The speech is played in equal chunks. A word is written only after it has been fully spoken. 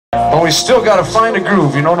But we still got to find a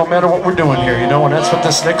groove, you know, no matter what we're doing here, you know, and that's what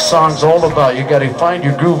this next song's all about. You got to find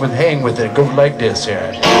your groove and hang with it. Go like this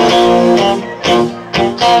here.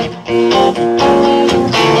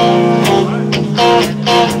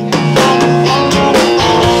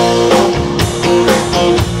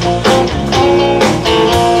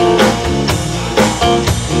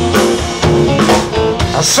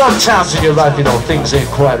 Now, sometimes in your life, you know, things ain't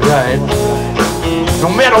quite right. No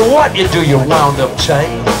matter what you do, you're wound up tight.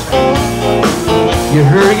 You're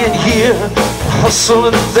hurrying here,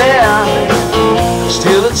 hustling there.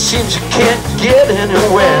 Still it seems you can't get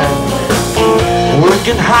anywhere.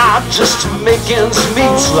 Working hard just to make ends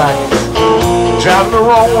meet, like driving the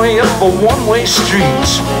wrong way up a one-way street.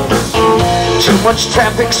 Too much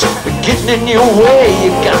traffic's getting in your way.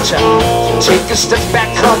 You gotta take a step back,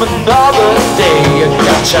 come another day. You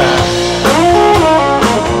gotta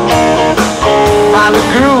find a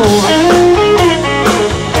groove,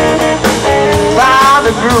 find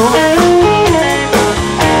a groove.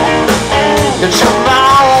 Your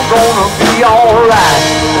tomorrow gonna be alright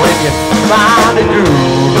when you find a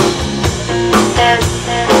groove.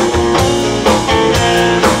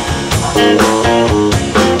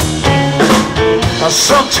 Now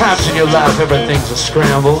sometimes in your life everything's a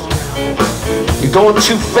scramble. You're going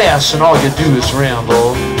too fast and all you do is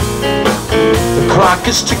ramble. The clock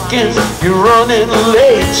is ticking, you're running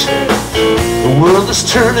late. The world is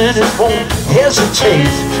turning, it won't hesitate.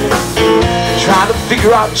 Trying to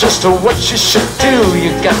figure out just what you should do.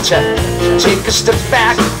 You got to take a step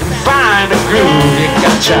back and find a groove. You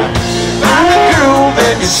got to find a groove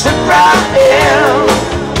and you slip right in.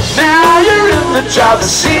 Now you're in the driver's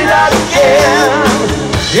seat again.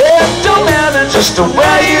 Yeah, it don't matter just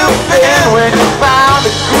where you've been. When you find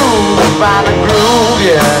a groove,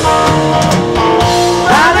 yeah.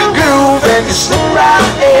 And you slip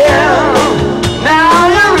right in. Now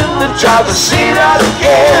you're in the driver's seat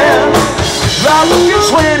again. Luck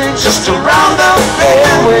is waiting just around the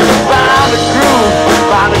bend. When you find a groove,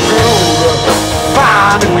 find a groove,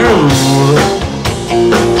 find a groove.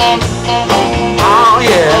 Oh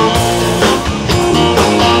yeah.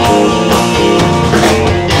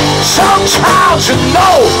 Sometimes you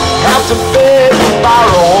know, have to beg and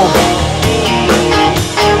borrow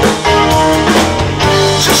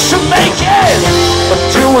just to make it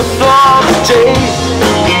through another day.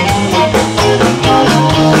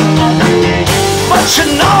 But you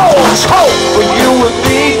know there's hope for you and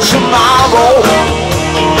me tomorrow.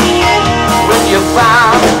 When you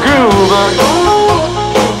find a groove,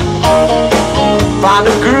 find a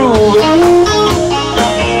groove,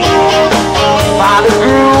 find a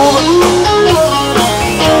groove.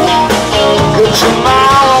 Good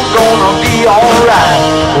tomorrow gonna be alright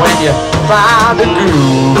when you find a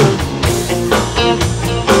groove.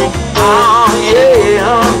 Oh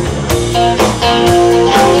yeah.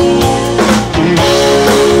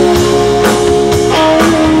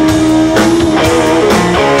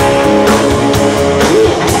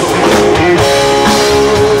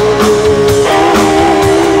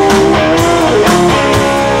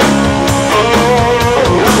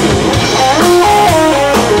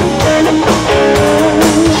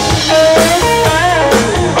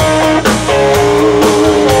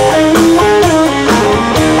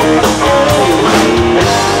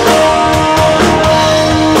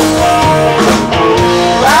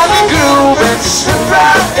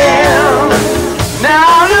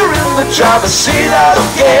 Driver's seat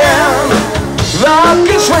again. Luck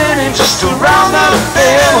is waiting just around the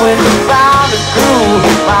bend. When you found a groove,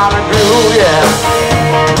 yeah.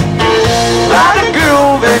 Found a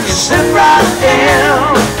groove and you slip right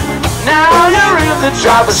in. Now you're in the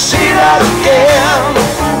driver's seat again.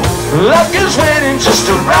 Luck is waiting just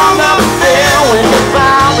around the bend. When you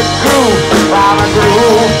found a groove, found a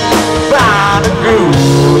groove, found a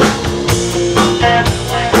groove.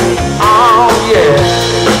 Oh yeah.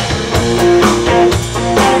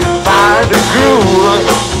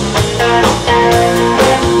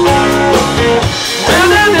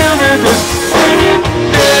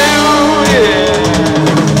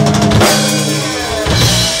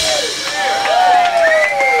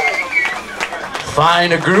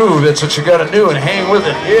 Find a groove, that's what you gotta do, and hang with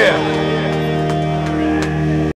it, yeah.